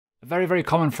A very, very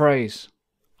common phrase.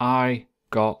 I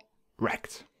got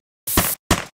wrecked.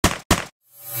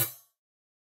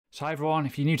 So hi everyone,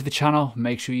 if you're new to the channel,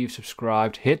 make sure you've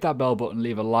subscribed, hit that bell button,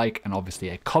 leave a like, and obviously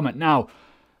a comment. Now,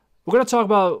 we're going to talk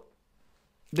about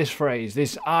this phrase,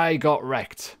 this I got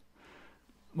wrecked.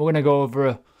 We're going to go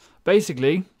over,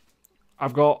 basically,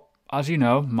 I've got, as you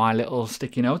know, my little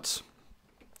sticky notes.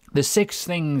 There's 6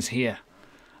 things here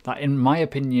that, in my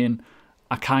opinion,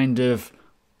 are kind of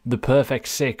the perfect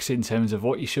 6 in terms of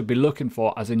what you should be looking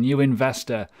for as a new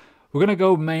investor. We're going to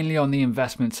go mainly on the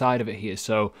investment side of it here,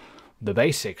 so the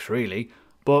basics really,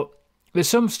 but there's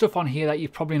some stuff on here that you're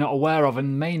probably not aware of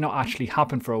and may not actually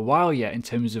happen for a while yet in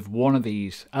terms of one of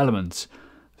these elements.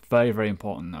 Very, very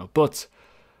important though. But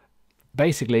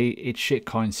basically, it's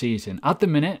shitcoin season. At the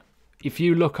minute, if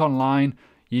you look online,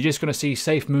 you're just going to see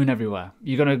Safe Moon everywhere.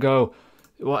 You're going to go,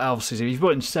 what else is it? If you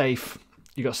put in Safe,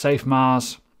 you got Safe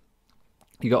Mars,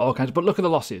 you got all kinds, but look at the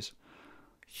losses.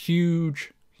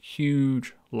 Huge,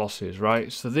 huge losses,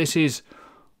 right? So this is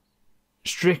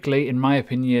strictly, in my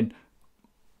opinion,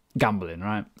 gambling,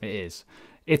 right? It is.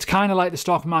 It's kind of like the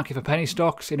stock market for penny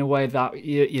stocks in a way that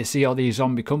you see all these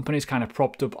zombie companies kind of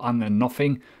propped up and they're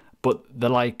nothing, but they're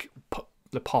like,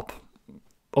 they pop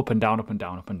up and down, up and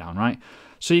down, up and down, right?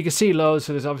 So you can see loads.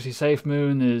 So there's obviously Safe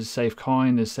Moon, there's Safe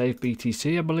Coin, there's Safe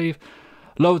BTC, I believe.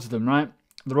 Loads of them, right?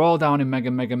 They're all down in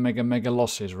mega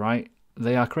losses, right?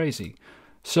 They are crazy.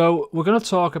 So we're going to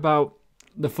talk about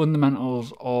the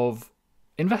fundamentals of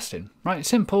investing, right?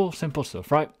 Simple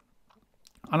stuff, right?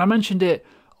 And I mentioned it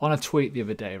on a tweet the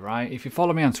other day, right? If you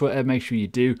follow me on Twitter, make sure you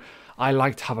do. I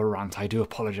like to have a rant. I do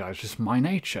apologize. It's just my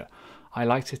nature. I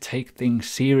like to take things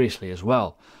seriously as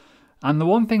well. And the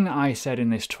one thing that I said in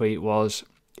this tweet was,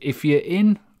 if you're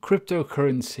in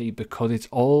cryptocurrency because it's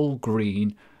all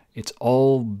green, it's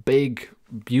all big,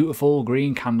 beautiful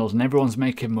green candles and everyone's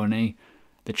making money,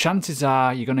 the chances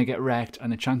are you're going to get wrecked,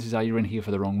 and the chances are you're in here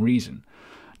for the wrong reason.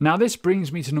 Now this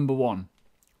brings me to number 1.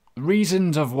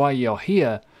 Reasons of why you're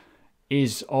here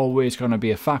is always going to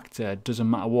be a factor. Doesn't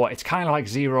matter what. It's kind of like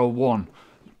 0, 1,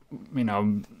 you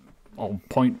know, or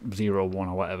 0.01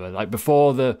 or whatever. Like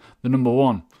before the number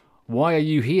 1. Why are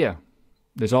you here?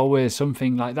 There's always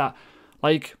something like that.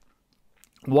 Like,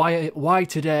 why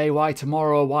today, why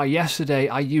tomorrow, why yesterday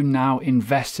are you now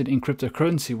invested in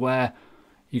cryptocurrency where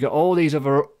you got all these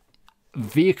other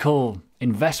vehicle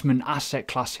investment asset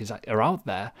classes that are out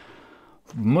there,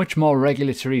 much more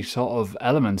regulatory sort of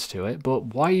elements to it,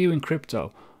 but why are you in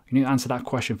crypto? You need to answer that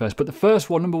question first. But the first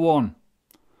one, number one,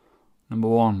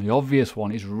 the obvious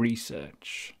one is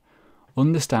research.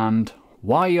 Understand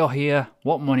why you're here,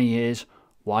 what money is,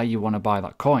 why you want to buy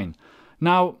that coin.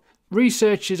 Now,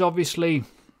 research is obviously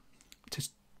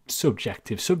just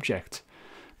subjective subject.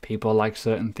 People like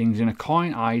certain things in a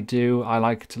coin. I do. I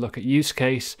like to look at use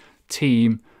case,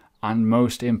 team, and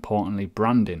most importantly,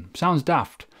 branding. Sounds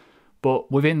daft,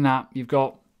 but within that, you've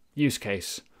got use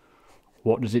case.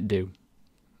 What does it do?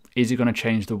 Is it going to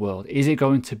change the world? Is it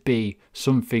going to be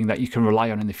something that you can rely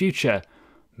on in the future?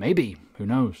 Maybe. Who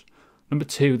knows? Number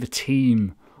 2, the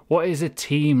team. What is a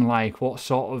team like? What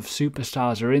sort of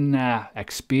superstars are in there?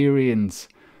 Experience.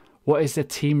 What is the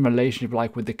team relationship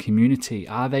like with the community?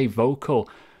 Are they vocal?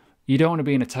 You don't want to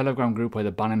be in a Telegram group where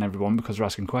they're banning everyone because they're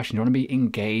asking questions. You want to be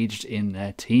engaged in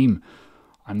their team.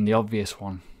 And the obvious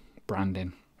one,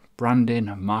 branding.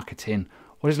 Branding, marketing.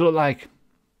 What does it look like?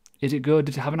 Is it good?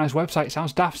 Does it have a nice website? It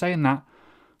sounds daft saying that.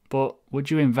 But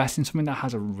would you invest in something that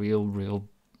has a real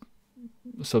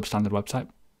substandard website?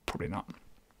 Probably not.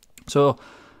 So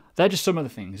they're just some of the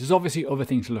things. There's obviously other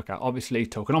things to look at. Obviously,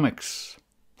 tokenomics.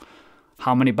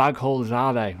 How many bag holders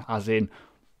are they? As in,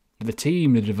 the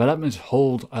team, the developers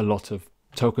hold a lot of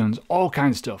tokens, all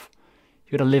kinds of stuff.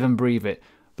 You've got to live and breathe it.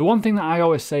 The one thing that I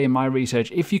always say in my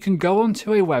research, if you can go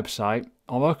onto a website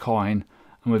or a coin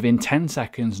and within 10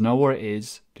 seconds know where it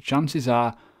is, the chances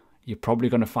are you're probably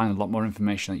going to find a lot more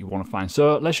information that you want to find.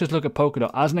 So let's just look at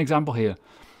Polkadot as an example here.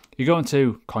 You go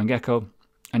into CoinGecko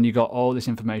and you got all this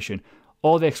information,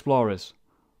 all the explorers,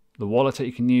 the wallet that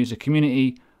you can use, the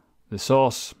community, the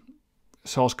source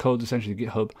codes, essentially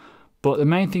GitHub. But the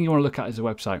main thing you want to look at is the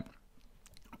website.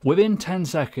 Within 10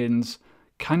 seconds,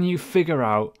 can you figure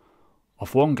out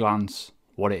off one glance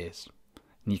what it is?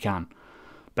 And you can.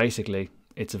 Basically,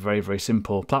 it's a very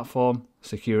simple platform,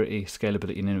 security,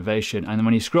 scalability, and innovation. And then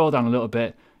when you scroll down a little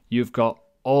bit, you've got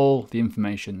all the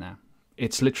information there.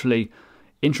 It's literally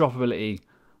interoperability,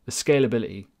 the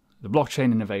scalability, the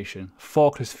blockchain innovation,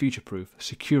 forkless future-proof,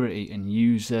 security, and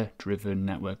user-driven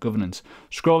network governance.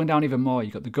 Scrolling down even more,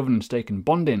 you've got the governance, stake, and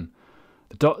bonding.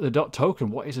 The dot token,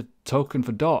 what is a token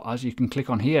for dot? As you can click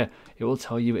on here, it will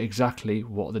tell you exactly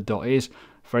what the dot is.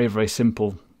 Very, very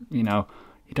simple. You know,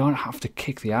 you don't have to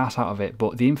kick the ass out of it,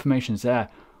 but the information's there.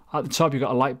 At the top, you've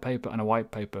got a light paper and a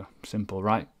white paper. Simple,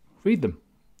 right? Read them.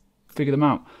 Figure them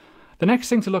out. The next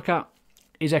thing to look at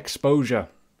is exposure.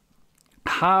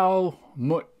 How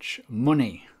much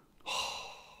money?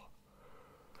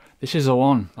 This is the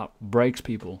one that breaks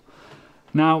people.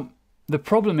 Now, the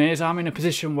problem is I'm in a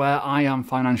position where I am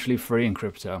financially free in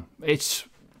crypto. It's,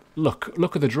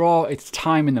 look at the draw, it's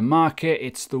time in the market,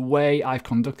 it's the way I've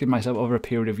conducted myself over a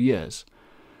period of years.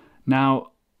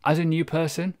 Now, as a new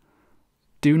person,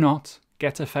 do not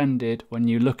get offended when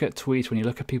you look at tweets, when you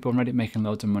look at people on Reddit making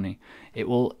loads of money. It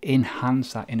will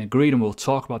enhance that in greed, and we'll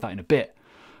talk about that in a bit.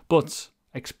 But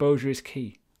exposure is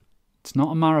key. It's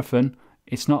not a marathon,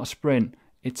 it's not a sprint,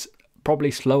 it's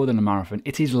probably slower than a marathon.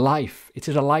 It is life. It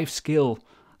is a life skill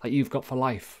that you've got for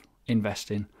life.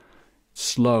 Investing.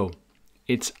 Slow.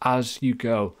 It's as you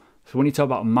go. So when you talk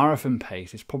about marathon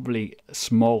pace, it's probably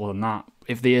smaller than that.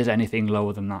 If there is anything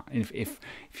lower than that. If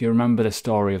you remember the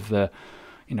story of the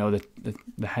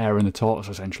hare and the tortoise,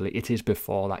 essentially, it is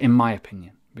before that, in my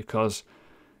opinion. Because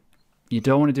you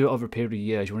don't want to do it over a period of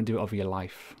years. You want to do it over your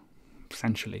life.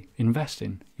 Essentially.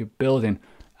 Investing. You're building.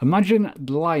 Imagine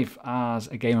life as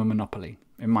a game of Monopoly,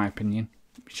 in my opinion.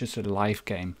 It's just a life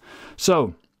game.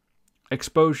 So,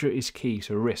 exposure is key,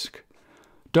 so risk.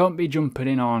 Don't be jumping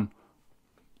in on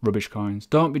rubbish coins.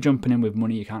 Don't be jumping in with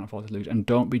money you can't afford to lose. And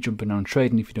don't be jumping on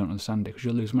trading if you don't understand it, because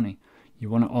you'll lose money.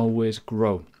 You want to always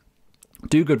grow.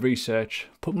 Do good research.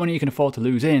 Put money you can afford to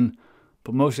lose in.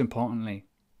 But most importantly,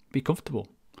 be comfortable.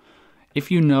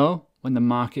 If you know when the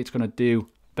market's going to do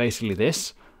basically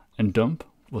this and dump,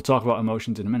 we'll talk about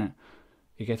emotions in a minute.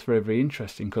 It gets very, very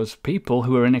interesting because people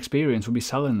who are inexperienced will be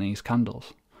selling these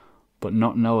candles, but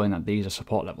not knowing that these are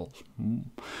support levels.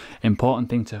 Important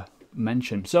thing to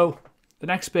mention. So the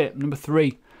next bit, number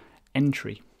 3,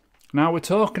 entry. Now we're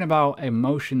talking about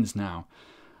emotions now.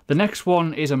 The next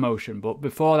one is emotion, but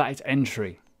before that it's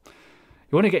entry. You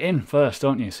want to get in first,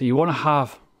 don't you? So you want to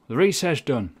have the research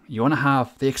done. You want to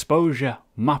have the exposure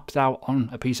mapped out on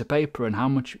a piece of paper and how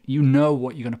much you know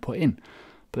what you're going to put in.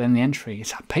 But then the entry,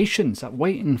 it's that patience, that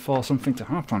waiting for something to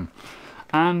happen.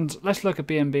 And let's look at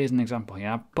BNB as an example here.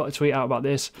 I put a tweet out about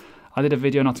this. I did a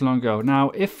video not too long ago. Now,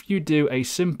 if you do a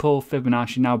simple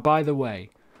Fibonacci, now, by the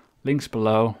way, links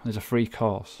below, there's a free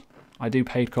course. I do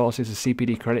paid courses, are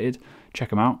CPD credited. Check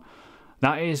them out.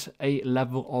 That is a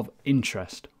level of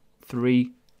interest,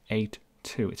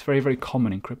 382. It's very, very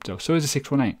common in crypto. So is a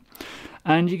 618.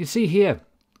 And you can see here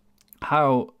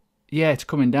how, yeah, it's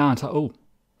coming down. It's like, oh,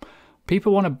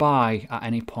 people want to buy at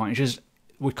any point. It's just,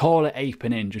 we call it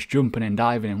aping in, just jumping in,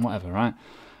 diving in, whatever, right?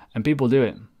 And people do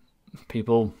it.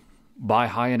 People buy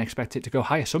high and expect it to go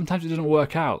higher. Sometimes it doesn't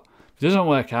work out. If it doesn't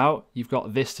work out, you've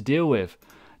got this to deal with.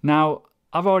 Now,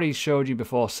 I've already showed you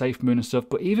before SafeMoon and stuff,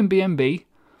 but even BNB,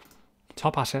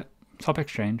 top asset, top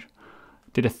exchange,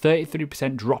 did a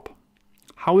 33% drop.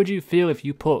 How would you feel if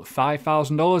you put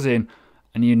 $5,000 in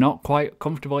and you're not quite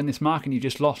comfortable in this market and you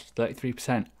just lost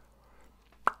 33%?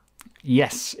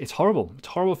 Yes, it's horrible. It's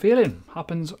a horrible feeling.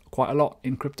 Happens quite a lot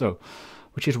in crypto,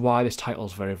 which is why this title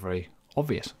is very, very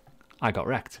obvious. I got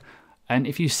wrecked. And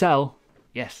if you sell,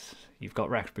 yes, you've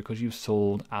got wrecked because you've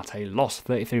sold at a loss.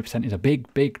 33% is a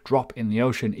big, big drop in the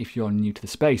ocean if you're new to the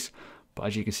space. But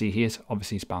as you can see here,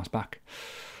 obviously it's bounced back.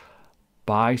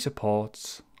 Buy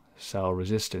supports, sell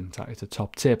resistance. That is the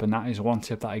top tip. And that is one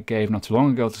tip that I gave not too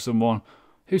long ago to someone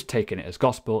who's taken it as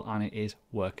gospel, and it is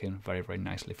working very, very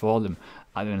nicely for them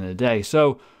at the end of the day.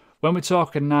 So when we're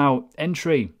talking now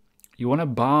entry, you want to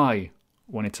buy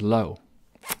when it's low.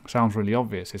 Sounds really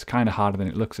obvious. It's kind of harder than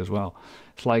it looks as well.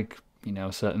 It's like, you know,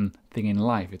 a certain thing in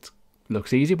life. It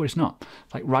looks easy, but it's not.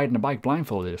 It's like riding a bike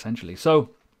blindfolded, essentially. So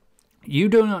you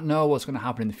do not know what's going to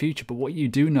happen in the future, but what you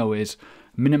do know is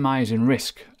minimizing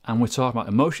risk. And we're talking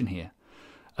about emotion here.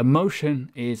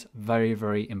 Emotion is very,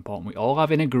 very important. We all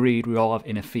have inner greed. We all have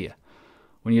inner fear.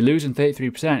 When you're losing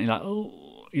 33%, you're like,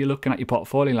 oh, you're looking at your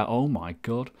portfolio like, oh my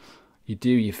God. You do,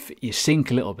 you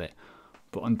sink a little bit.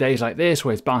 But on days like this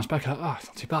where it's bounced back, like, oh, it's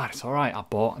not too bad. It's all right. I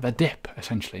bought the dip,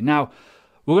 essentially. Now,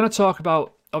 we're going to talk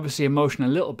about, obviously, emotion a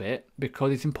little bit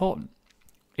because it's important.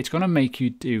 It's going to make you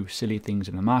do silly things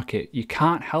in the market. You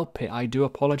can't help it. I do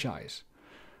apologize.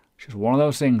 It's just one of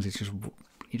those things. It's just,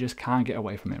 you just can't get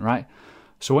away from it, right?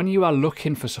 So when you are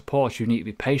looking for support, you need to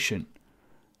be patient.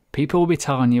 People will be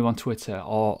telling you on Twitter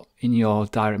or in your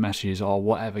direct messages or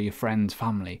whatever, your friends,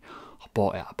 family, I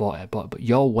bought it, I bought it, I bought it. But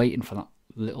you're waiting for that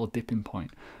little dipping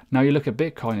point. Now you look at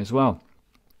Bitcoin as well.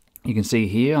 You can see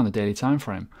here on the daily time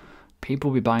frame, people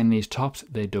will be buying these tops,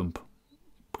 they dump.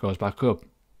 It goes back up,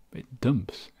 it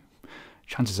dumps.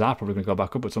 Chances are probably going to go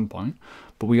back up at some point.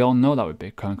 But we all know that with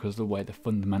Bitcoin because of the way the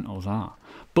fundamentals are.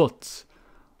 But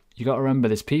you got to remember,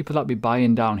 there's people that be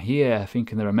buying down here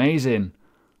thinking they're amazing.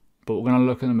 But we're going to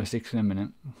look at number 6 in a minute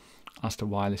as to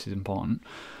why this is important.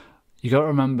 You got to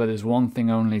remember, there's one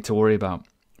thing only to worry about: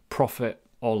 profit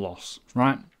or loss,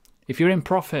 right? If you're in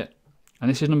profit, and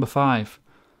this is number 5,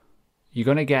 you're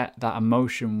going to get that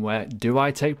emotion where, do I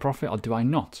take profit or do I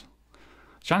not?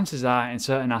 Chances are, in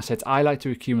certain assets, I like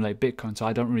to accumulate Bitcoin, so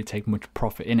I don't really take much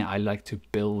profit in it. I like to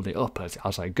build it up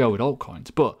as I go with altcoins.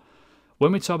 But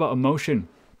when we talk about emotion,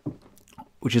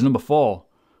 which is number 4,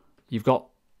 you've got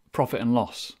profit and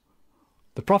loss.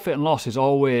 The profit and loss is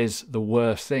always the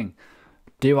worst thing.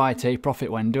 Do I take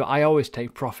profit? When do I always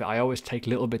take profit? I always take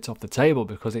little bits off the table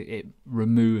because it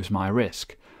removes my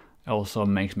risk. It also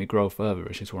makes me grow further,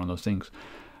 which is one of those things.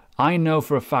 I know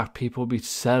for a fact people will be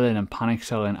selling and panic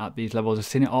selling at these levels. I've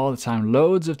seen it all the time.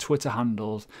 Loads of Twitter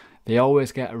handles. They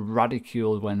always get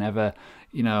ridiculed whenever,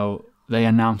 you know, they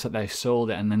announce that they've sold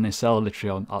it, and then they sell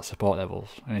literally at support levels,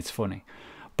 and it's funny.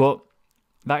 But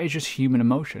that is just human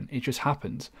emotion. It just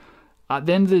happens. At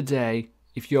the end of the day,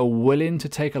 if you're willing to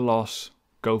take a loss,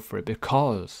 go for it,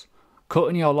 because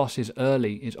cutting your losses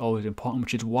early is always important,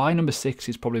 which is why number 6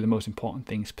 is probably the most important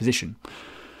thing, is position.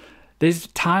 There's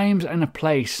times and a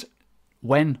place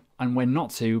when and when not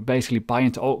to basically buy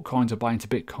into altcoins or buy into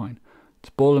Bitcoin.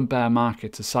 It's bull and bear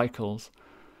markets, the cycles.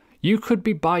 You could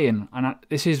be buying, and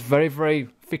this is very, very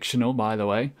fictional, by the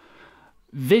way.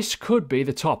 This could be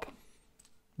the top.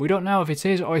 We don't know if it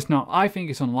is or it's not. I think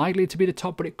it's unlikely to be the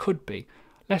top, but it could be.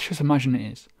 Let's just imagine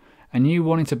it is. And you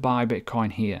wanting to buy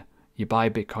Bitcoin here. You buy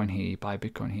Bitcoin here, you buy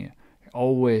Bitcoin here. It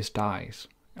always dies.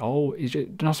 Oh,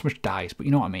 not so much dies, but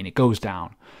you know what I mean. It goes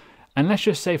down. And let's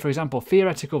just say, for example,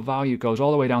 theoretical value goes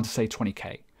all the way down to, say,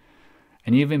 20k.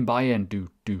 And you've been buying,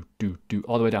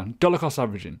 all the way down. Dollar cost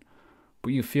averaging.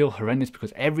 But you feel horrendous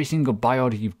because every single buy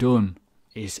order you've done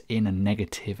is in a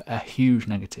negative, a huge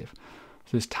negative.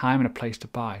 So there's time and a place to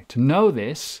buy. To know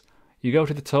this, you go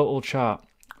to the total chart.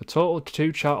 The total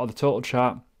 2 chart or the total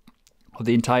chart of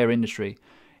the entire industry.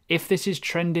 If this is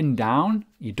trending down,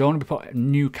 you don't want to be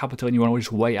putting new capital in. You want to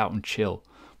just wait out and chill,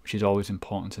 which is always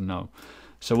important to know.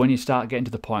 So when you start getting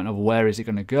to the point of where is it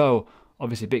going to go,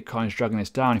 obviously Bitcoin's dragging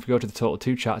this down. If you go to the total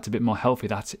 2 chart, it's a bit more healthy.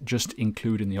 That's just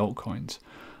including the altcoins.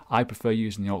 I prefer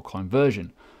using the altcoin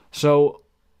version. So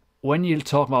when you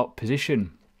talk about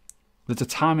position, there's a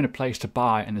time and a place to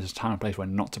buy, and there's a time and a place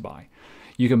when not to buy.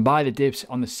 You can buy the dips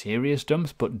on the serious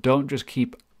dumps, but don't just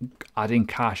keep adding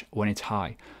cash when it's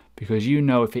high, because you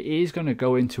know if it is going to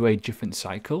go into a different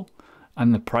cycle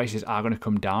and the prices are going to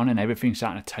come down and everything's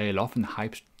starting to tail off and the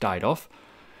hype's died off,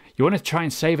 you want to try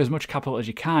and save as much capital as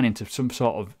you can into some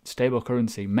sort of stable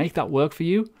currency. Make that work for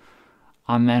you,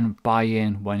 and then buy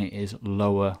in when it is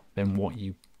lower than what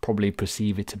you probably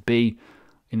perceive it to be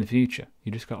in the future.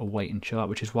 You just got to wait and chill out,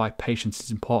 which is why patience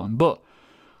is important. But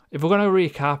if we're going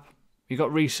to recap, you've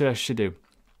got research to do.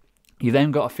 You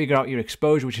then got to figure out your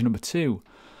exposure, which is number 2.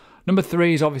 Number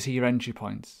 3 is obviously your entry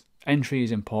points. Entry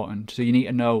is important. So you need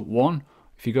to know, 1,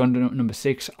 if you go under number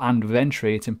 6 and with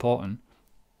entry, it's important.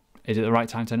 Is it the right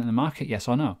time to enter the market? Yes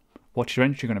or no? What's your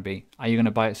entry going to be? Are you going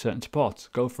to buy at certain supports?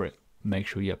 Go for it. Make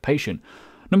sure you're patient.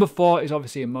 Number 4 is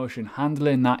obviously emotion,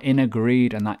 handling that inner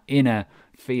greed and that inner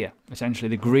fear. Essentially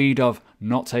the greed of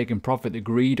not taking profit, the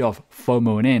greed of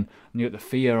FOMOing in, and you got the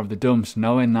fear of the dumps,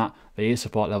 knowing that there is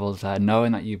support levels there,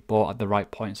 knowing that you bought at the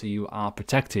right point so you are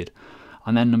protected.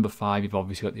 And then number 5, you've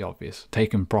obviously got the obvious,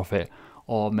 taking profit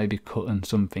or maybe cutting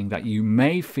something that you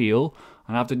may feel,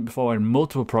 and I've done it before in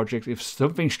multiple projects, if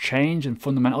something's changed and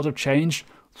fundamentals have changed,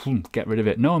 get rid of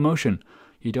it. No emotion.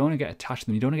 You don't want to get attached to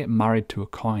them. You don't want to get married to a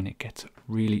coin. It gets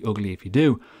really ugly if you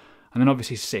do. And then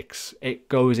obviously 6, it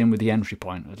goes in with the entry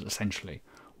point, essentially.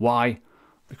 Why?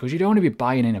 Because you don't want to be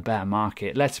buying in a bear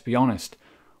market, let's be honest,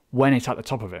 when it's at the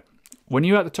top of it. When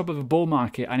you're at the top of a bull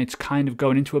market and it's kind of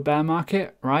going into a bear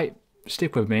market, right?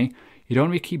 Stick with me. You don't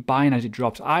want to keep buying as it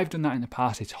drops. I've done that in the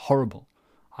past. It's horrible.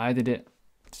 I did it.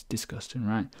 It's disgusting,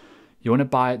 right? You want to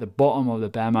buy at the bottom of the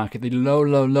bear market, the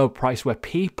low price where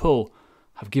people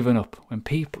have given up.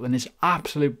 When there's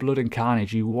absolute blood and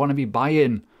carnage, you want to be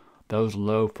buying those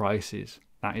low prices.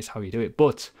 That is how you do it.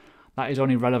 But that is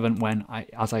only relevant when,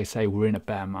 as I say, we're in a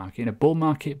bear market. In a bull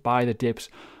market, buy the dips,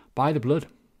 buy the blood.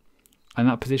 And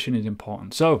that position is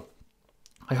important. So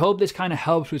I hope this kind of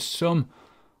helps with some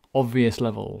obvious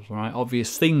levels, right?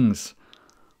 Obvious things.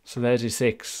 So there's your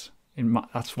 6.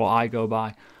 That's what I go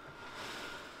by.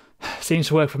 Seems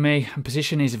to work for me, and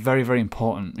position is very, very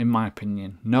important in my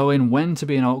opinion. Knowing when to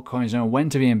be in altcoins, knowing when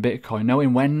to be in Bitcoin,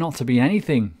 knowing when not to be in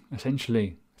anything,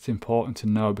 essentially. It's important to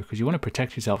know because you want to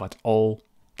protect yourself at all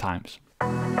times.